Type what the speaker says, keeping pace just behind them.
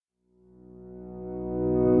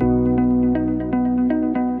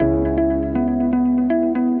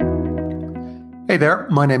Hey there,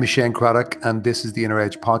 my name is Shane Craddock, and this is the Inner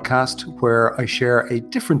Edge podcast, where I share a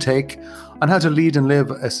different take on how to lead and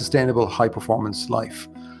live a sustainable, high-performance life.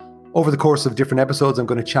 Over the course of different episodes, I'm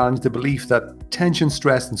going to challenge the belief that tension,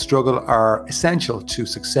 stress, and struggle are essential to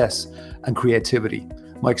success and creativity.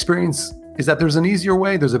 My experience is that there's an easier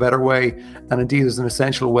way, there's a better way, and indeed there's an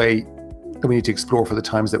essential way that we need to explore for the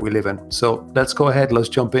times that we live in. So let's go ahead, let's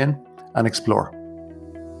jump in and explore.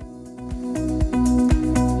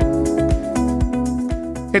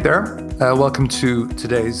 Hey there, welcome to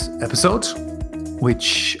today's episode,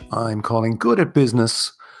 which I'm calling Good at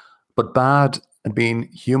Business, but Bad at Being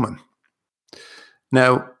Human.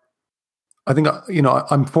 Now, I think,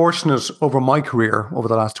 I'm fortunate over my career, over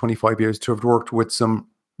the last 25 years, to have worked with some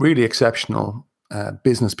really exceptional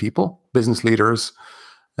business people, business leaders,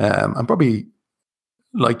 and probably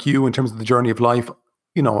like you in terms of the journey of life,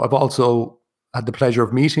 I've also had the pleasure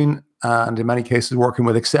of meeting and in many cases working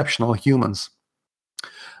with exceptional humans.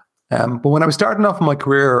 But when I was starting off in my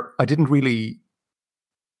career, I didn't really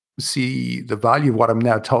see the value of what I'm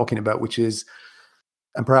now talking about, which is,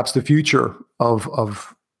 and perhaps the future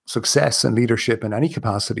of success and leadership in any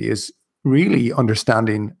capacity is really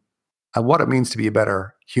understanding what it means to be a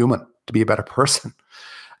better human, to be a better person.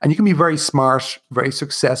 And you can be very smart, very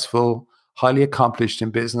successful, highly accomplished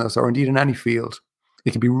in business or indeed in any field.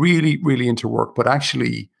 It can be really, really into work, but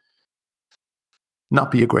actually not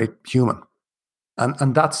be a great human.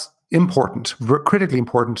 And that's important, critically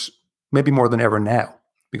important, maybe more than ever now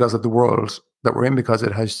because of the world that we're in, because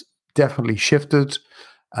it has definitely shifted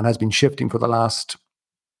and has been shifting for the last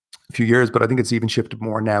few years, but I think it's even shifted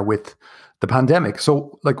more now with the pandemic.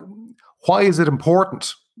 So, why is it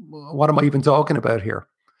important? What am I even talking about here?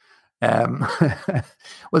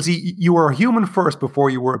 Well, see, you were a human first before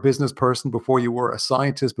you were a business person, before you were a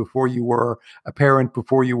scientist, before you were a parent,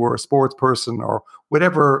 before you were a sports person, or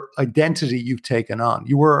whatever identity you've taken on.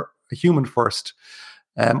 You were a human first.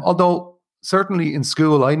 Although certainly in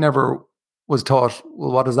school, I never was taught,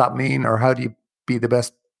 well, what does that mean? Or how do you be the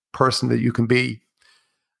best person that you can be?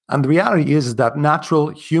 And the reality is that natural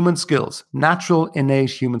human skills, natural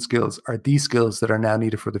innate human skills are these skills that are now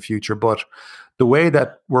needed for the future. But the way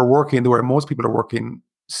that we're working, the way most people are working,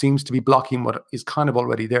 seems to be blocking what is kind of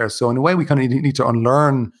already there. So in a way, we kind of need to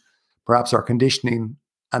unlearn perhaps our conditioning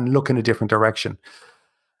and look in a different direction.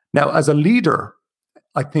 Now, as a leader,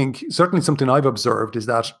 I think certainly something I've observed is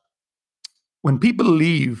that when people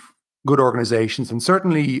leave good organizations, and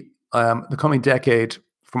certainly the coming decade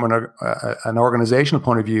from an organizational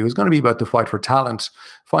point of view is going to be about the fight for talent,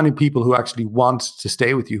 finding people who actually want to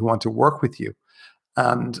stay with you, who want to work with you.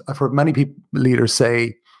 And I've heard many leaders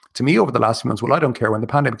say to me over the last few months, well, I don't care, when the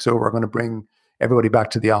pandemic's over, I'm going to bring everybody back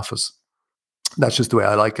to the office. That's just the way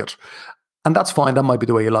I like it. And that's fine. That might be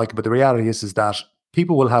the way you like it. But the reality is that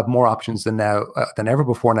people will have more options than ever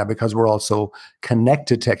before now, because we're also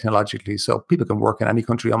connected technologically. So people can work in any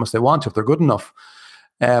country almost they want if they're good enough.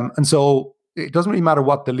 And so it doesn't really matter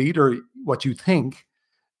what you think.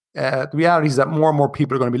 The reality is that more and more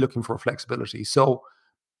people are going to be looking for flexibility. So,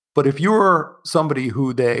 but if you're somebody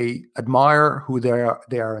who they admire, who they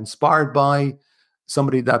are inspired by,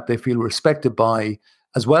 somebody that they feel respected by,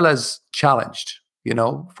 as well as challenged,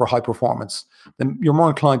 for high performance, then you're more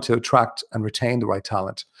inclined to attract and retain the right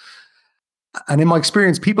talent. And in my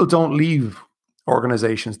experience, people don't leave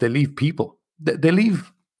organizations; they leave people. They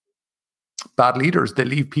leave bad leaders. They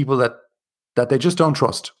leave people that they just don't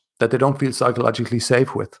trust, that they don't feel psychologically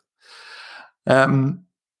safe with.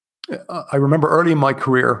 I remember early in my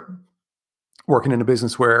career working in a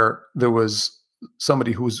business where there was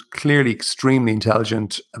somebody who was clearly extremely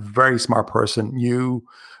intelligent, a very smart person, knew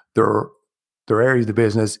their areas of the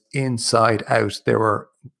business inside out. They were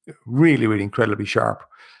really, really incredibly sharp,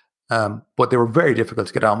 but they were very difficult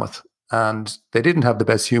to get on with. And they didn't have the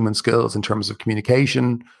best human skills in terms of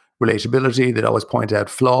communication, relatability. They'd always point out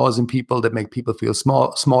flaws in people that make people feel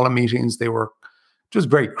small in meetings. They were just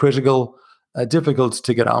very critical, difficult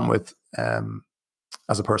to get on with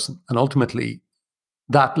as a person. And ultimately,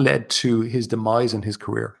 that led to his demise in his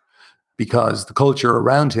career, because the culture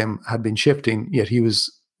around him had been shifting, yet he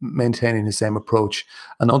was maintaining the same approach,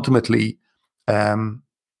 and ultimately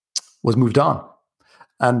was moved on,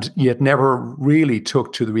 and yet never really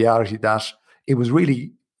took to the reality that it was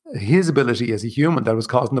really his ability as a human that was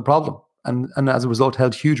causing the problem, and as a result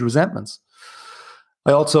held huge resentments.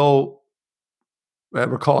 I also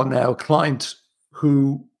recall now a client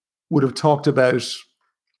who would have talked about,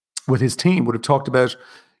 with his team, would have talked about,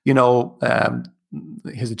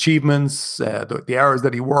 his achievements, the hours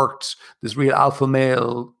that he worked, this real alpha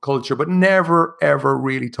male culture, but never, ever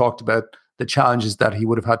really talked about the challenges that he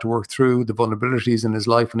would have had to work through, the vulnerabilities in his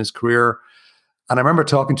life and his career. And I remember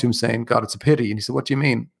talking to him saying, God, it's a pity. And he said, what do you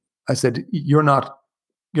mean? I said, you're not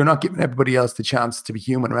giving everybody else the chance to be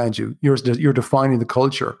human around you. You're defining the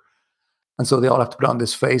culture. And so they all have to put on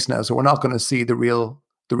this face now. So we're not going to see the real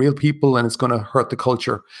people, and it's going to hurt the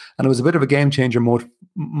culture. And it was a bit of a game changer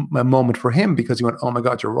moment for him, because he went, oh my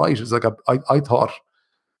God, you're right. It's like, I thought,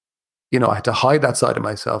 I had to hide that side of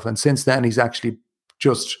myself. And since then, he's actually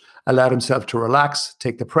just allowed himself to relax,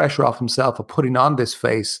 take the pressure off himself of putting on this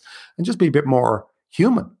face, and just be a bit more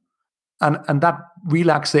human. And that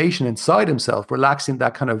relaxation inside himself, relaxing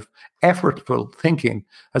that kind of effortful thinking,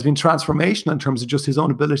 has been transformational in terms of just his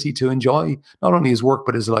own ability to enjoy not only his work,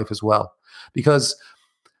 but his life as well. Because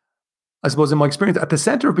I suppose in my experience, at the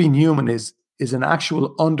center of being human is an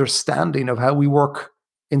actual understanding of how we work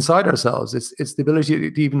inside ourselves. It's the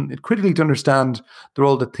ability to even critically to understand the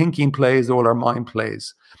role that thinking plays, the role our mind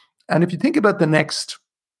plays. And if you think about the next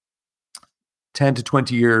 10 to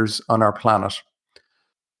 20 years on our planet,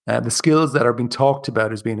 the skills that are being talked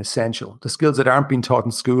about as being essential, the skills that aren't being taught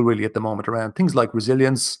in school really at the moment, around things like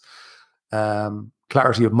resilience,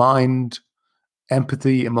 clarity of mind,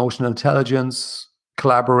 empathy, emotional intelligence,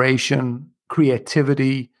 collaboration,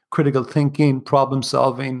 creativity, critical thinking, problem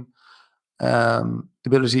solving, the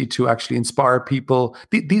ability to actually inspire people.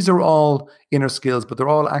 These are all inner skills, but they're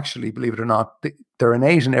all actually, believe it or not, they're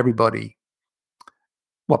innate in everybody.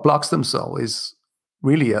 What blocks them so is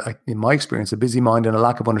really, in my experience, a busy mind and a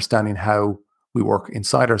lack of understanding how we work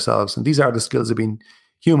inside ourselves. And these are the skills of being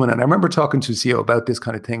human. And I remember talking to a CEO about this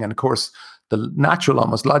kind of thing. And of course, the natural,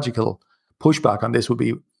 almost logical pushback on this would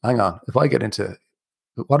be, hang on, if I get into,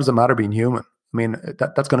 what does it matter being human? I mean,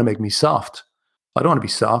 that's going to make me soft. I don't want to be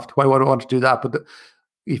soft. Why would I want to do that? But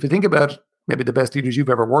if you think about maybe the best leaders you've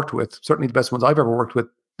ever worked with, certainly the best ones I've ever worked with,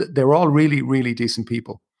 they're all really, really decent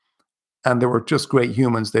people. And they were just great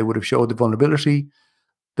humans. They would have showed the vulnerability.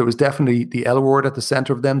 There was definitely the L word at the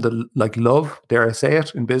center of them, the like love, dare I say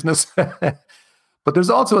it, in business. But there's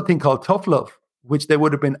also a thing called tough love, which they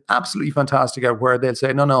would have been absolutely fantastic at, where they'll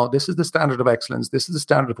say, no, this is the standard of excellence. This is the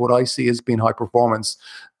standard of what I see as being high performance.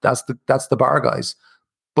 That's the bar guys.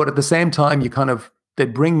 But at the same time, they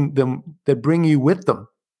bring you with them,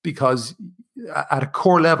 because at a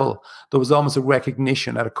core level, there was almost a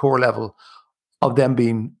recognition at a core level of them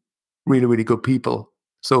being really, really good people.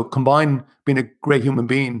 So combine being a great human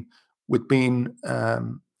being with being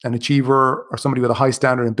an achiever, or somebody with a high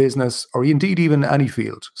standard in business, or indeed even any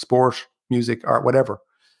field, sport, music, art, whatever.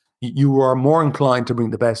 You are more inclined to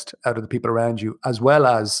bring the best out of the people around you, as well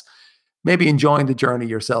as maybe enjoying the journey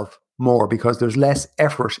yourself more, because there's less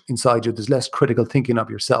effort inside you. There's less critical thinking of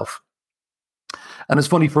yourself. And it's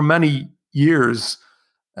funny, for many years,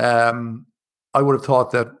 I would have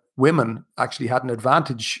thought that women actually had an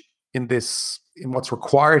advantage in what's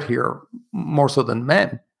required here, more so than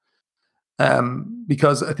men.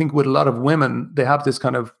 Because I think with a lot of women, they have this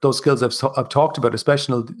kind of, those skills I've talked about,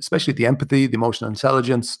 especially the empathy, the emotional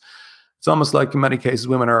intelligence. It's almost like in many cases,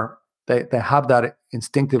 women they have that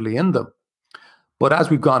instinctively in them. But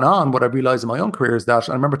as we've gone on, what I've realized in my own career is that,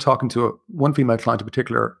 I remember talking to one female client in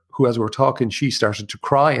particular, who, as we were talking, she started to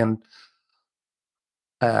cry. And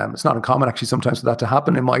it's not uncommon actually sometimes for that to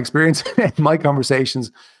happen, in my experience, in my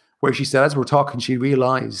conversations, where she said, as we're talking, she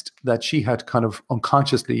realized that she had kind of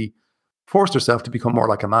unconsciously forced herself to become more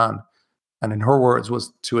like a man. And in her words,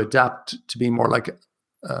 was to adapt to be more like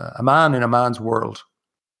a man in a man's world.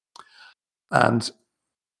 And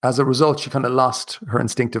as a result, she kind of lost her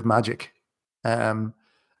instinctive magic. And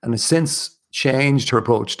has since changed her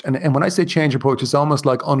approach. And when I say change her approach, it's almost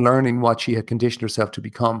like unlearning what she had conditioned herself to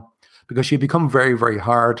become. Because she had become very, very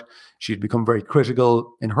hard. She had become very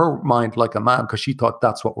critical in her mind, like a man, because she thought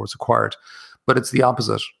that's what was required. But it's the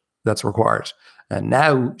opposite that's required. And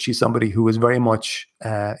now she's somebody who is very much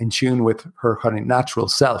in tune with her kind of natural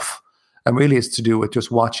self. And really it's to do with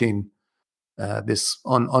just watching this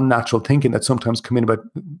unnatural thinking that sometimes come in about,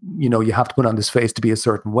 you have to put on this face to be a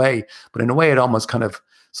certain way. But in a way, it almost kind of,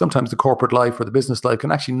 sometimes the corporate life or the business life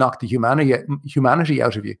can actually knock the humanity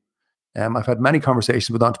out of you. I've had many conversations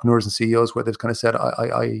with entrepreneurs and CEOs where they've kind of said,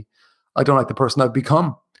 I don't like the person I've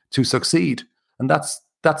become to succeed. And that's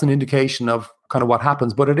an indication of kind of what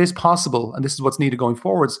happens. But it is possible, and this is what's needed going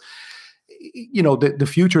forwards. The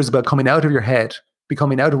future is about coming out of your head,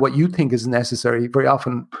 becoming out of what you think is necessary. Very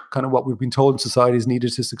often, kind of what we've been told in society is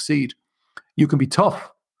needed to succeed. You can be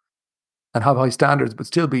tough and have high standards, but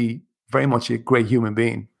still be very much a great human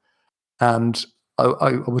being. And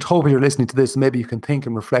I would hope if you're listening to this, maybe you can think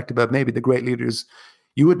and reflect about maybe the great leaders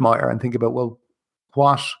you admire, and think about, well,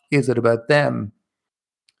 what is it about them?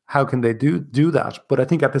 How can they do that? But I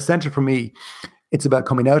think at the center for me, it's about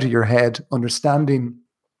coming out of your head, understanding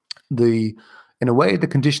the in a way, the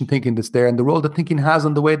conditioned thinking that's there and the role that thinking has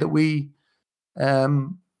on the way that we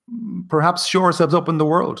perhaps show ourselves up in the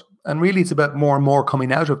world. And really, it's about more and more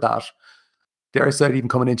coming out of that. Dare I say it, even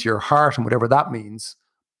coming into your heart and whatever that means.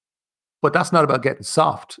 But that's not about getting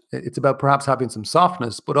soft. It's about perhaps having some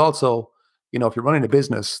softness, but also, if you're running a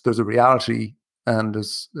business, there's a reality, and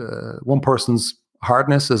there's one person's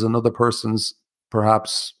hardness is another person's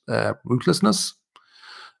perhaps ruthlessness.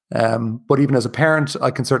 But even as a parent,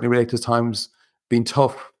 I can certainly relate to times being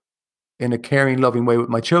tough in a caring, loving way with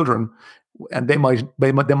my children, and they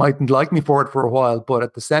mightn't like me for it for a while, but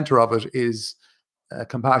at the center of it is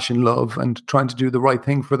compassion, love, and trying to do the right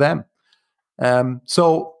thing for them.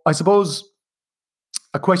 So I suppose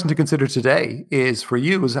a question to consider today is for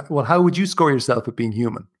you is, well, how would you score yourself at being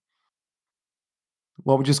human?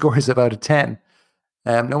 What would you score yourself out of 10?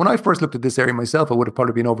 Now, when I first looked at this area myself, I would have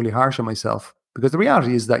probably been overly harsh on myself, because the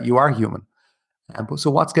reality is that you are human. So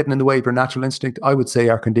what's getting in the way of your natural instinct? I would say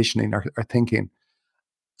our conditioning, our thinking.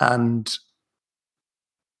 And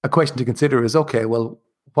a question to consider is, okay, well,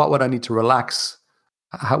 what would I need to relax?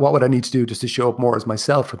 What would I need to do just to show up more as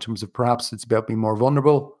myself, in terms of perhaps it's about being more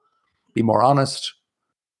vulnerable, be more honest,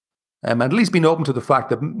 and at least being open to the fact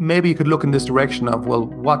that maybe you could look in this direction of, well,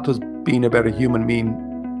 what does being a better human mean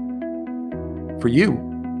for you?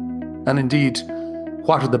 And indeed,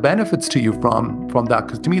 what are the benefits to you from that?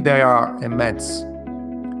 Because to me, they are immense.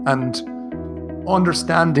 And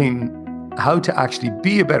understanding how to actually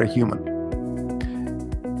be a better human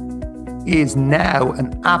is now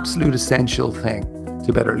an absolute essential thing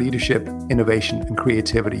to better leadership, innovation, and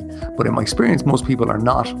creativity. But in my experience, most people are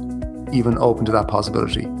not even open to that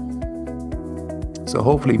possibility. So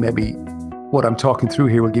hopefully maybe what I'm talking through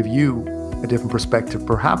here will give you a different perspective,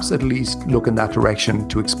 perhaps at least look in that direction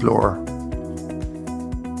to explore,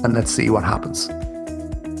 and let's see what happens.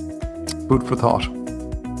 Food for thought.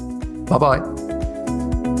 Bye-bye.